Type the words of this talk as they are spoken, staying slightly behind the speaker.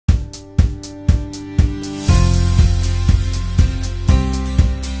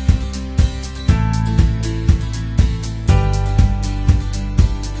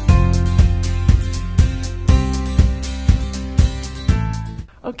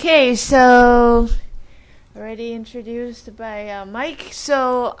Okay, so already introduced by Mike.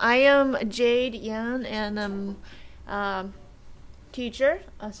 So I am Jade Yan, and I'm teacher,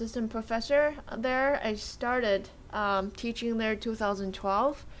 assistant professor there. I started teaching there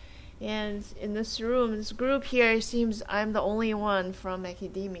 2012, and in this group here, it seems I'm the only one from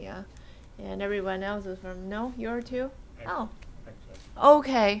academia, and everyone else is from. No, you're too. Oh,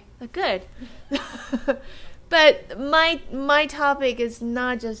 okay, good. But my topic is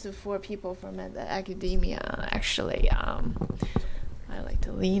not just for people from the academia. Actually, I like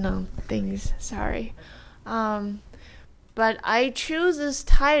to lean on things. Sorry, but I choose this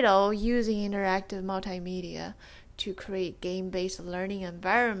title using interactive multimedia to create game-based learning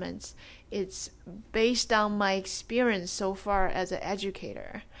environments. It's based on my experience so far as an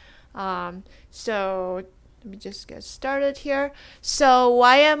educator. So let me just get started here. So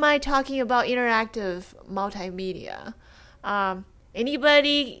why am I talking about interactive multimedia?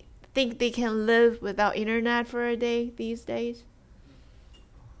 Anybody think they can live without internet for a day these days?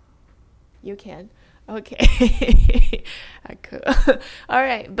 You can. Okay. Cool. All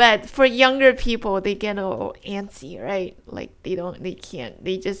right. But for younger people, they get a little antsy, right? Like they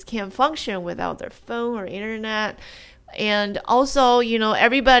just can't function without their phone or internet. And also,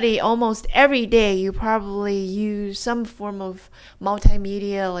 everybody, almost every day, you probably use some form of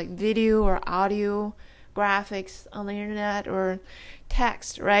multimedia, like video or audio, graphics on the internet, or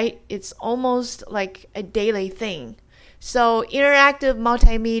text, right? It's almost like a daily thing. So interactive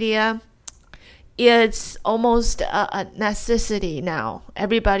multimedia, it's almost a necessity now.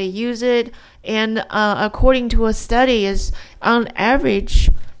 Everybody use it. And according to a study, is on average,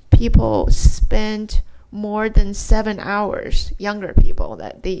 people spend more than 7 hours, younger people,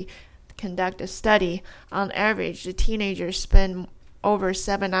 that they conduct a study. On average, the teenagers spend over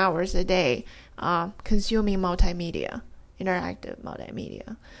 7 hours a day consuming multimedia, interactive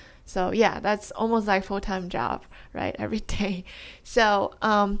multimedia. So yeah, that's almost like full-time job, right? Every day. So,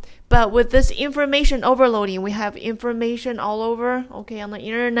 but with this information overloading, we have information all over, okay, on the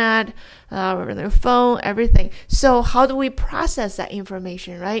internet, on the phone, everything. So how do we process that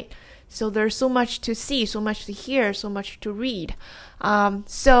information, right? So there's so much to see, so much to hear, so much to read.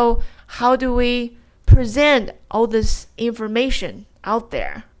 So how do we present all this information out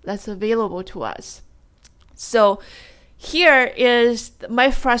there that's available to us? So here is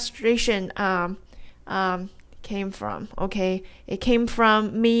my frustration came from, okay? It came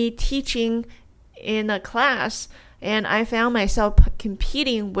from me teaching in a class, and I found myself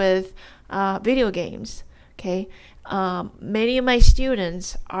competing with video games, okay? Many of my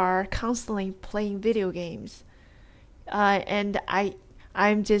students are constantly playing video games, and I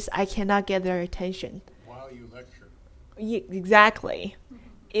cannot get their attention. While you lecture. Yeah, exactly.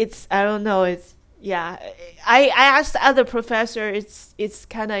 I don't know. Yeah. I asked the other professor. It's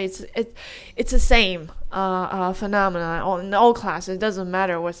the same phenomenon in all classes. It doesn't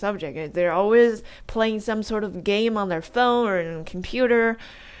matter what subject. They're always playing some sort of game on their phone or on computer,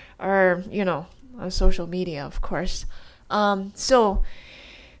 or on social media, of course. So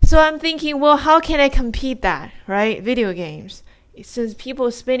I'm thinking, well, how can I compete that, right? Video games. Since people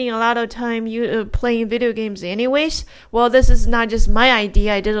are spending a lot of time playing video games anyways, well, this is not just my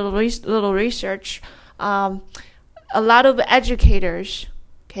idea. I did a little research. A lot of educators,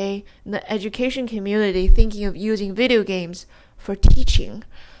 okay, in the education community, thinking of using video games for teaching.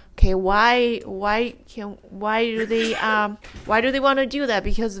 Okay, why do they want to do that?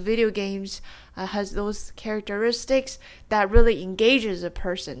 Because video games has those characteristics that really engages a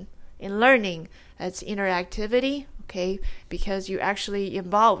person in learning. It's interactivity, okay, because you actually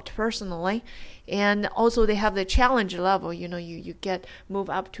involved personally, and also they have the challenge level. You move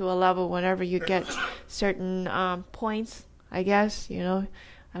up to a level whenever you get certain points, I guess.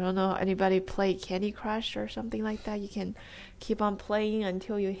 I don't know, anybody play Candy Crush or something like that? You can keep on playing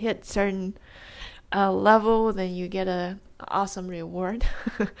until you hit certain level, then you get a awesome reward.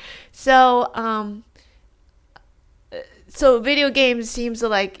 So video games seems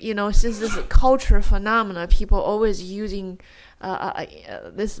like, since this is a cultural phenomena, people always using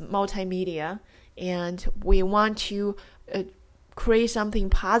this multimedia, and we want to create something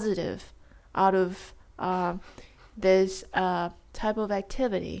positive out of this type of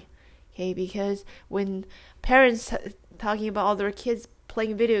activity, okay? Because when parents talking about all their kids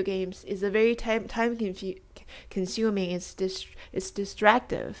playing video games, is a very time consuming. It's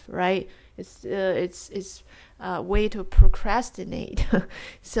distractive, right? It's a way to procrastinate.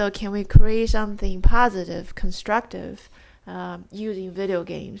 So can we create something positive, constructive, using video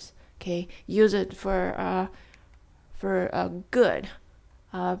games? Okay, use it for a good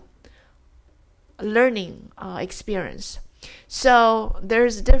learning experience. So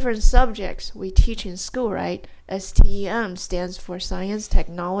there's different subjects we teach in school, right? STEM stands for science,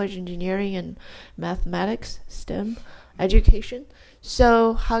 technology, engineering, and mathematics, STEM education.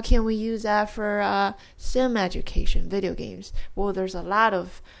 So how can we use that for STEM education, video games? Well, there's a lot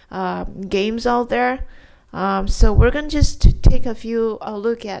of games out there. So we're gonna just take a few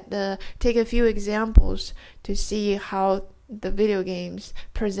take a few examples to see how the video games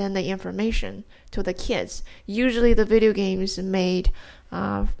present the information to the kids. Usually the video games made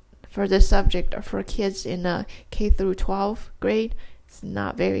for this subject are for kids in the K through 12 grade. It's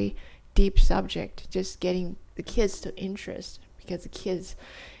not very deep subject, just getting the kids to interest, because the kids,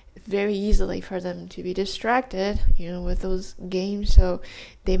 very easily for them to be distracted, with those games. So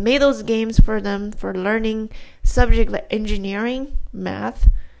they made those games for them for learning subject like engineering, math,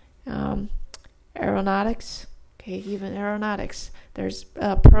 aeronautics. Okay, even aeronautics. There's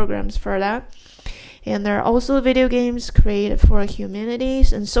programs for that. And there are also video games created for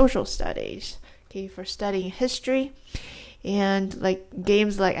humanities and social studies. Okay, for studying history. And like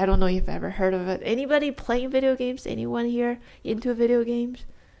games like, I don't know if you've ever heard of it. Anybody playing video games? Anyone here into video games?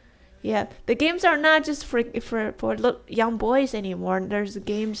 Yeah, the games are not just for young boys anymore. There's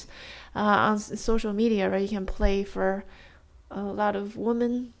games on social media, right? You can play for a lot of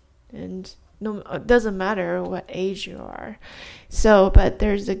women, and no, it doesn't matter what age you are. So, but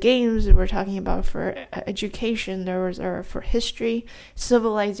there's the games we're talking about for education. There was for history,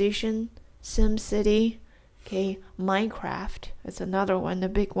 civilization, SimCity, okay, Minecraft. That's another one, the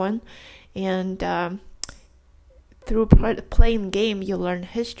big one, and through playing game, you learn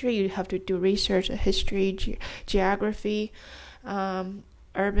history. You have to do research, history, geography,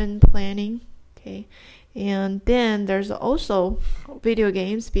 urban planning. Okay, and then there's also video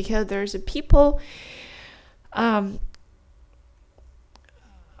games, because there's people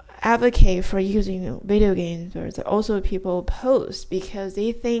advocate for using video games. There's also people opposed because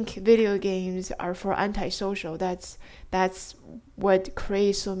they think video games are for antisocial. That's what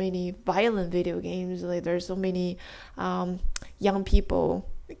creates so many violent video games. Like there's so many young people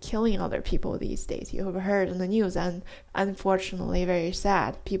killing other people these days. You've heard on the news, and unfortunately very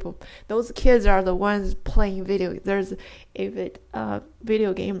sad. Those kids are the ones playing video. There's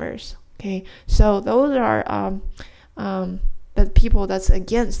video gamers. Okay, so those are the people that's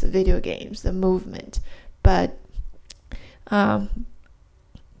against the video games, the movement. But to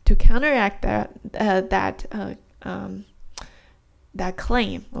counteract that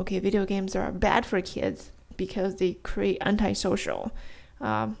claim, okay, video games are bad for kids because they create antisocial.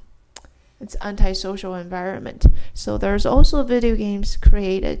 It's antisocial environment. So there's also video games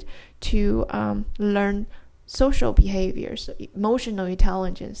created to learn social behaviors, emotional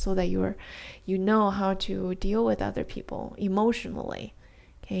intelligence, so that you know how to deal with other people emotionally.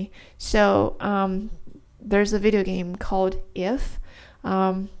 Okay, so there's a video game called If,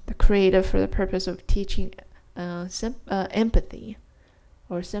 created for the purpose of teaching empathy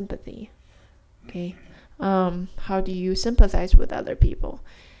or sympathy. Okay, how do you sympathize with other people?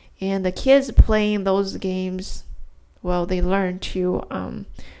 And the kids playing those games, well, they learn to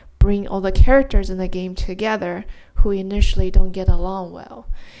bring all the characters in the game together who initially don't get along well.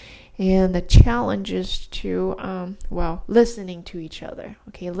 And the challenge is to, listening to each other.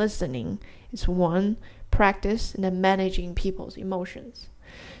 Okay, listening is one practice, and then managing people's emotions.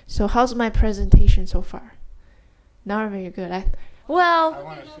 So how's my presentation so far? Not very good. I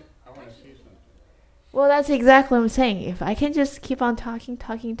want to see something. Well, that's exactly what I'm saying. If I can just keep on talking,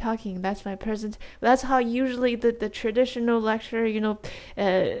 that's my present. That's how usually the traditional lecture,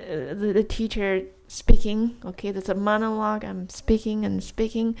 the teacher speaking. Okay, that's a monologue. I'm speaking, and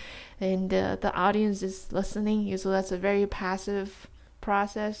the audience is listening. So that's a very passive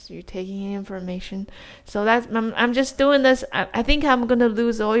process. You're taking in information. So I'm just doing this. I think I'm gonna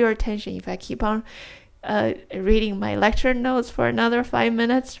lose all your attention if I keep on reading my lecture notes for another 5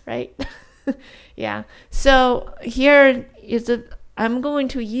 minutes, right? Yeah, so here is I'm going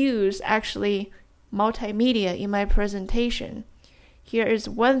to use actually multimedia in my presentation. Here is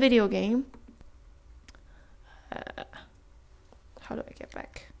one video game. How do I get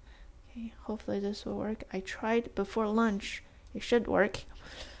back? Okay, hopefully this will work. I tried before lunch. It should work.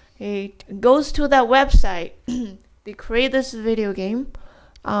 It goes to that website. They create this video game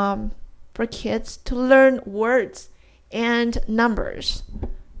for kids to learn words and numbers.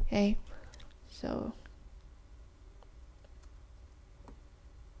 Okay. So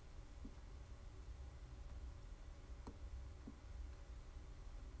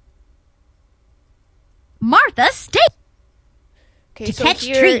Martha, stay. To catch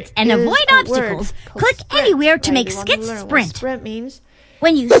treats and avoid obstacles, click anywhere to make Skit's sprint. Sprint means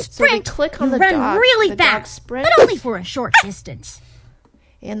When you So they sprint, click you on the run dog. really The dog fast, sprints. but only for a short distance.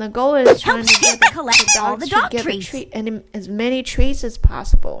 And the goal is trying Helps to get kids collect all the dog get treats. and as many treats as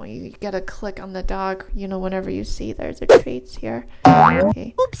possible. You gotta click on the dog, whenever you see there's a treats here.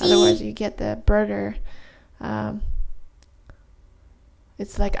 Okay. Oopsie. Otherwise, you get the burger.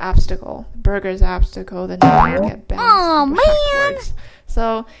 It's like obstacle. Burger's obstacle. Then you get bounced backwards.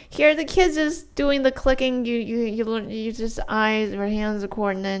 So here the kids is doing the clicking. You just eyes or hands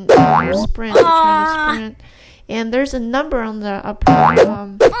coordinate. You sprint. You're trying to sprint. And there's a number on the upper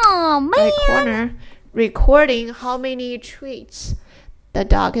right corner recording how many treats the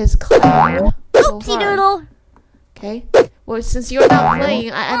dog has collected so Oopsie far. doodle. Okay. Well, since you're not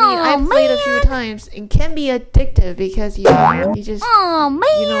playing, I played a few times. It can be addictive because you just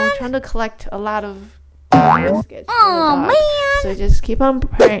trying to collect a lot of biscuits for the dog. So just keep on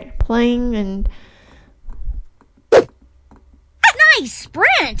playing and. Nice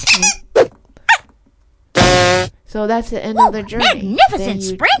sprint. So that's the end of the journey. Magnificent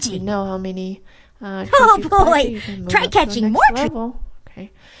sprinting. You know how many. Oh boy! Try catching more treats.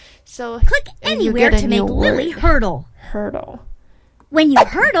 Okay. So click anywhere to make Lily hurdle. Hurdle. When you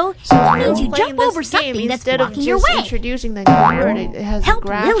hurdle, it means you jump over something that's blocking your way. Introducing the new word, it has help a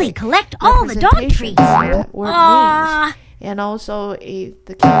graphic Lily collect all the dog treats. That word means, and also the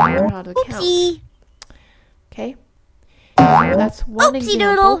kid learn how to count. Okay. So that's one Oopsie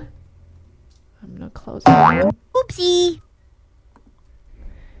example. doodle. I'm gonna close it. Oopsie.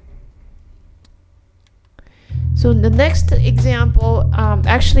 So the next example,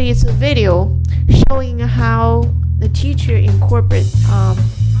 actually, it's a video showing how the teacher incorporates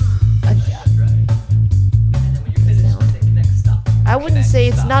I wouldn't say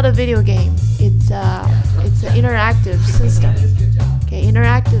it's not a video game. It's an interactive system. Okay,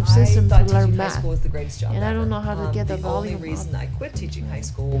 interactive system to learn math. And I don't know how to get the volume up. The only reason I quit teaching high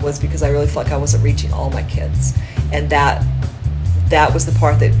school was because I really felt like I wasn't reaching all my kids, and that was the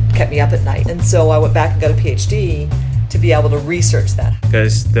part that kept me up at night. And so I went back and got a PhD to be able to research that.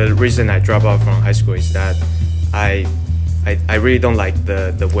 Because the reason I dropped out from high school is that I really don't like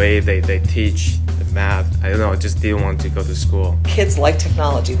the way they teach the math. I don't know, I just didn't want to go to school. Kids like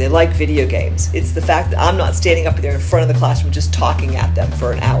technology, they like video games. It's the fact that I'm not standing up there in front of the classroom just talking at them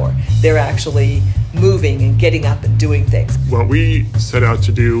for an hour. They're actually moving and getting up and doing things. What we set out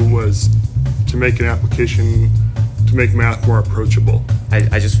to do was to make an application to make math more approachable.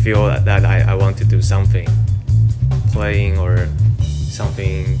 I just feel that I want to do something, playing or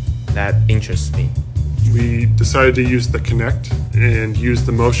something that interests me. We decided to use the Connect and use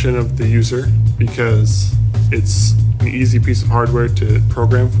the motion of the user because it's an easy piece of hardware to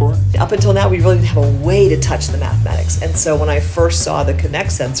program for. Up until now, we really didn't have a way to touch the mathematics. And so when I first saw the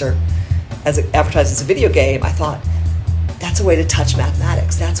Connect sensor as advertised as a video game, I thought, that's a way to touch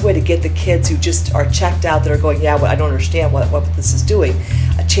mathematics. That's a way to get the kids who just are checked out that are going, yeah, well, I don't understand what this is doing,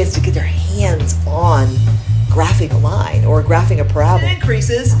 a chance to get their hands on graphing a line or graphing a parabola. It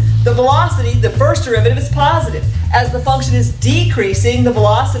increases the velocity, the first derivative is positive. As the function is decreasing, the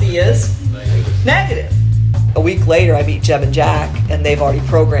velocity is negative. A week later, I meet Jeb and Jack, and they've already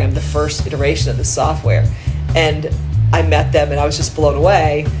programmed the first iteration of the software. And I met them, and I was just blown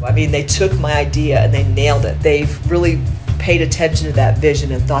away. I mean, they took my idea, and they nailed it. They've really paid attention to that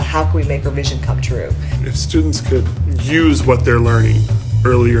vision and thought, how can we make our vision come true? If students could use what they're learning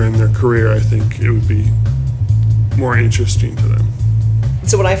earlier in their career, I think it would be more interesting to them.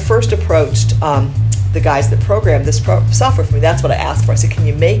 So when I first approached the guys that programmed this software for me, that's what I asked for. I said, can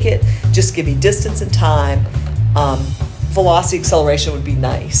you make it, just give me distance and time, velocity acceleration would be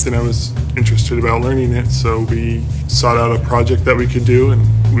nice. And I was interested about learning it, so we sought out a project that we could do,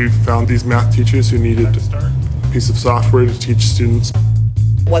 and we found these math teachers who needed a piece of software to teach students.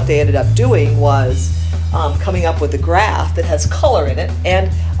 What they ended up doing was coming up with a graph that has color in it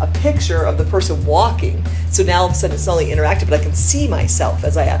and a picture of the person walking. So now all of a sudden it's not only interactive, but I can see myself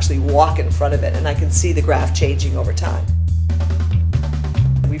as I actually walk in front of it, and I can see the graph changing over time.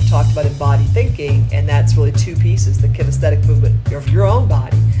 We've talked about embodied thinking, and that's really two pieces, the kinesthetic movement of your own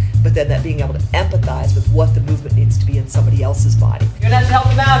body, but then that being able to empathize with what the movement needs to be in somebody else's body. You're going to have to help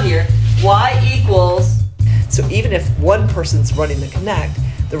them out here. Y equals. So even if one person's running the Connect,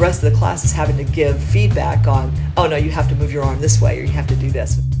 the rest of the class is having to give feedback on, oh no, you have to move your arm this way, or you have to do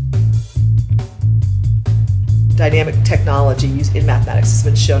this. Dynamic technology used in mathematics has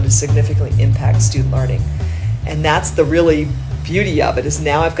been shown to significantly impact student learning. And that's the really beauty of it, is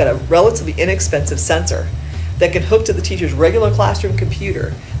now I've got a relatively inexpensive sensor that can hook to the teacher's regular classroom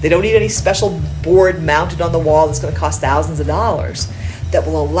computer. They don't need any special board mounted on the wall that's going to cost thousands of dollars, that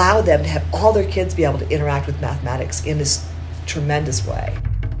will allow them to have all their kids be able to interact with mathematics in as tremendous way.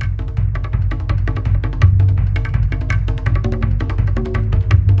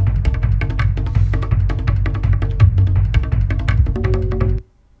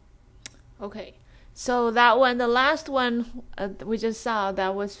 Okay, so that one, the last one we just saw,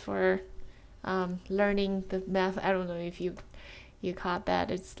 that was for learning the math. I don't know if you caught that.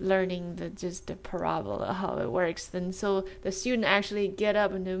 It's learning just the parabola, how it works. And so the student actually get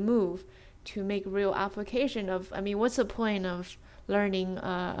up and move to make real application of, I mean, what's the point of learning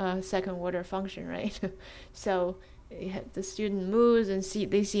a second order function, right? So the student moves and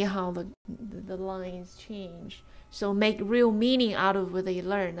they see how the lines change. So make real meaning out of what they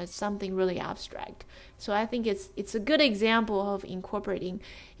learn. That's something really abstract. So I think it's a good example of incorporating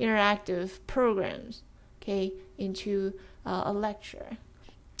interactive programs, okay, into a lecture.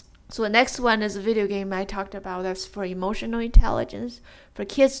 So the next one is a video game I talked about. That's for emotional intelligence, for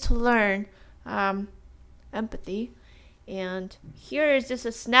kids to learn empathy. And here is just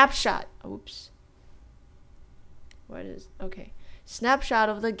a snapshot. Oops. Okay. Snapshot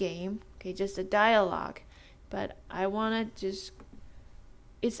of the game. Okay, just a dialogue. But I want to just,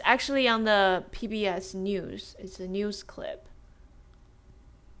 it's actually on the PBS News. It's a news clip.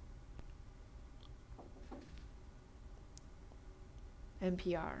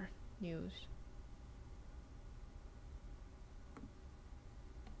 NPR News.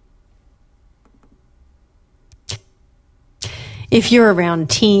 If you're around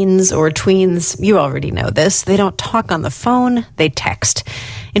teens or tweens, you already know this. They don't talk on the phone, they text.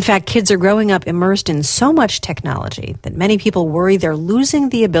 In fact, kids are growing up immersed in so much technology that many people worry they're losing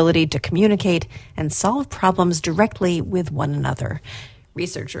the ability to communicate and solve problems directly with one another.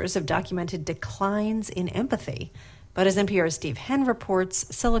 Researchers have documented declines in empathy. But as NPR's Steve Henn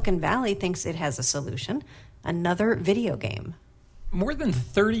reports, Silicon Valley thinks it has a solution: another video game. More than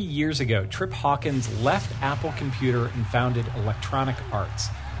 30 years ago, Trip Hawkins left Apple Computer and founded Electronic Arts.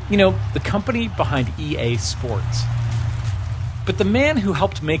 You know, the company behind EA Sports. But the man who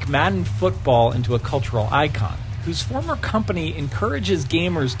helped make Madden football into a cultural icon, whose former company encourages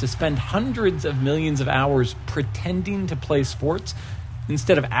gamers to spend hundreds of millions of hours pretending to play sports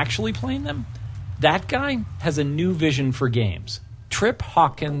instead of actually playing them, that guy has a new vision for games. Trip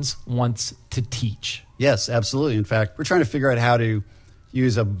Hawkins wants to teach. Yes, absolutely. In fact, we're trying to figure out how to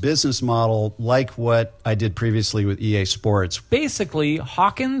use a business model like what I did previously with EA Sports. Basically,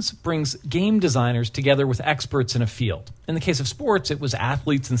 Hawkins brings game designers together with experts in a field. In the case of sports, it was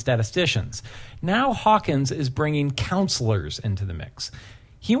athletes and statisticians. Now Hawkins is bringing counselors into the mix.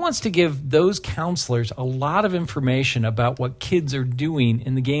 He wants to give those counselors a lot of information about what kids are doing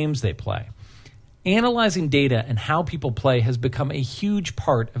in the games they play. Analyzing data and how people play has become a huge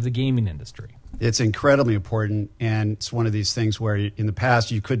part of the gaming industry. It's incredibly important, and it's one of these things where in the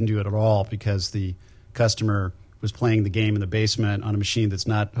past you couldn't do it at all because the customer was playing the game in the basement on a machine that's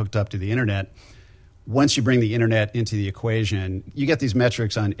not hooked up to the internet. Once you bring the internet into the equation, you get these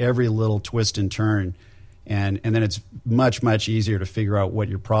metrics on every little twist and turn, and then it's much, much easier to figure out what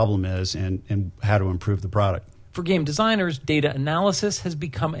your problem is and how to improve the product. For game designers, data analysis has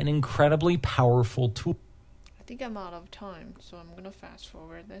become an incredibly powerful tool. I think I'm out of time, so I'm going to fast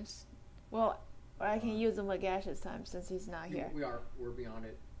forward this. Well, or I can use the Magash's time since he's not here. We're beyond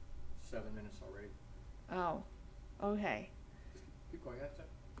it. 7 minutes already. Oh, okay. Keep going.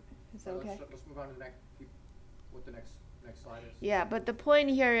 Is that okay? Let's move on to the next. What the next slide is. Yeah, but the point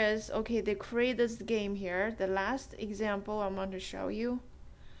here is, okay, they create this game here. The last example I'm going to show you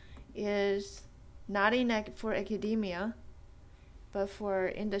is not for academia, but for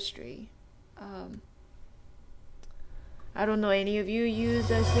industry. I don't know, any of you use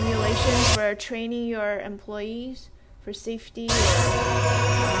a simulation for training your employees for safety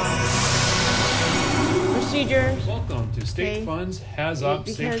procedures? Welcome to State Fund's HAZOP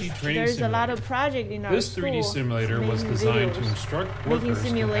Safety Training Simulator. There's a lot of project in our This 3D simulator was designed to instruct workers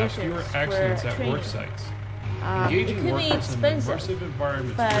to have fewer accidents at work sites. Engaging it could be workers in an expensive, immersive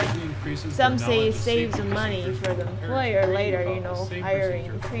environment but greatly increases some their say knowledge it of saves safety the money procedures for the compared to employer reading later, about the same hiring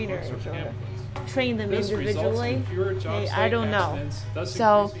procedure from trainers books or or pamphlets. train them This individually. results in fewer job Okay, site I don't know. accidents, thus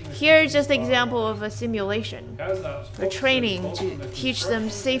So increasing the here's just an company's example bottom of a simulation HAZOP's for focus training is to both on the teach them construction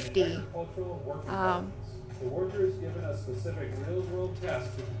and safety. agricultural work environments. The worker is given a specific real-world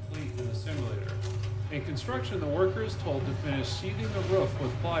task to complete in the simulator. In construction, the worker is told to finish sheathing the roof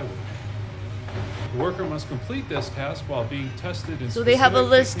with plywood. The worker must complete this task while being tested in So they have a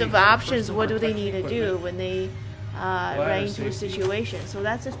specific list of techniques for options. personal What do they protective need to do equipment, when they run into a safety, situation? So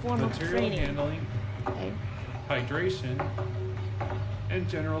that's a form of material training. handling, Okay. hydration, and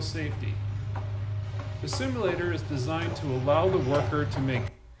general safety. The simulator is designed to allow the worker to make.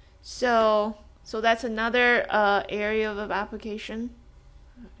 So So that's another area of application.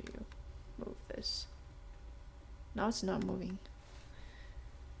 How do you move this? Now it's not moving.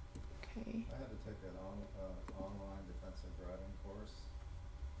 Okay. I had to take an online defensive driving course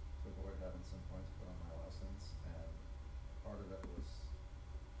to avoid having some points put on my license, and part of it was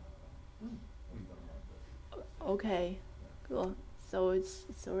okay, cool. So it's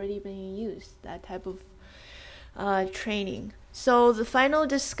already being used, that type of training. So the final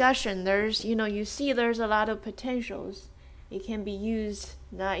discussion, there's, you see there's a lot of potentials. It can be used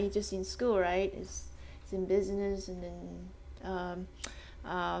not just in school, right? It's in business and in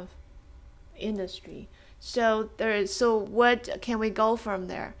industry. So what can we go from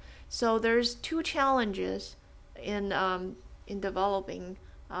there? So there's two challenges in developing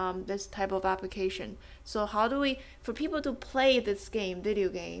this type of application. So how do we, for people to play this video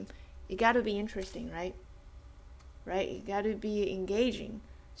game, it got to be interesting, right? Right? It got to be engaging.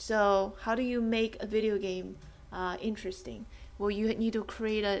 So how do you make a video game interesting? Well, you need to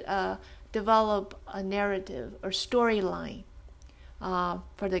develop a narrative or storyline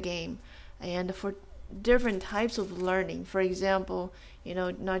for the game, and for different types of learning. For example,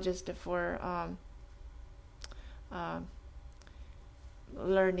 not just for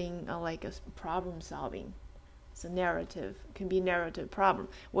learning like a problem solving. It's a narrative. It can be narrative problem.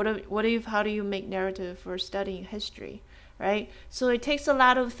 How do you make narrative for studying history, right? So it takes a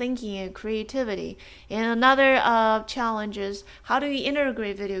lot of thinking and creativity. And another challenge is, how do you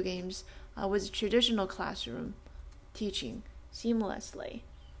integrate video games with traditional classroom teaching seamlessly?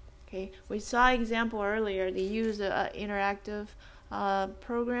 Okay, we saw an example earlier. They use an interactive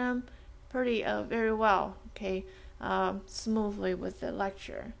program very well. Okay, smoothly with the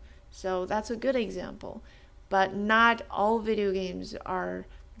lecture. So that's a good example. But not all video games are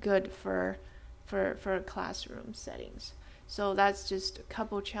good for classroom settings. So that's just a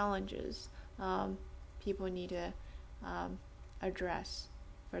couple challenges people need to address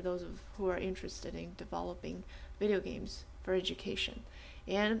for those who are interested in developing video games for education.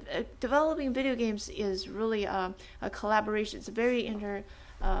 And developing video games is really a collaboration. It's a very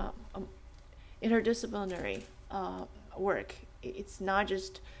interdisciplinary work. It's not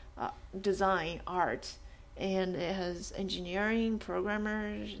just design, art, and it has engineering,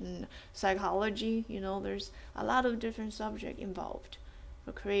 programmers, and psychology. There's a lot of different subjects involved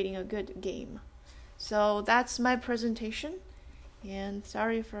for creating a good game. So that's my presentation, and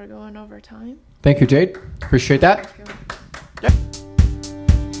sorry for going over time. Thank you, Jade. Appreciate that. Thank you. Yep.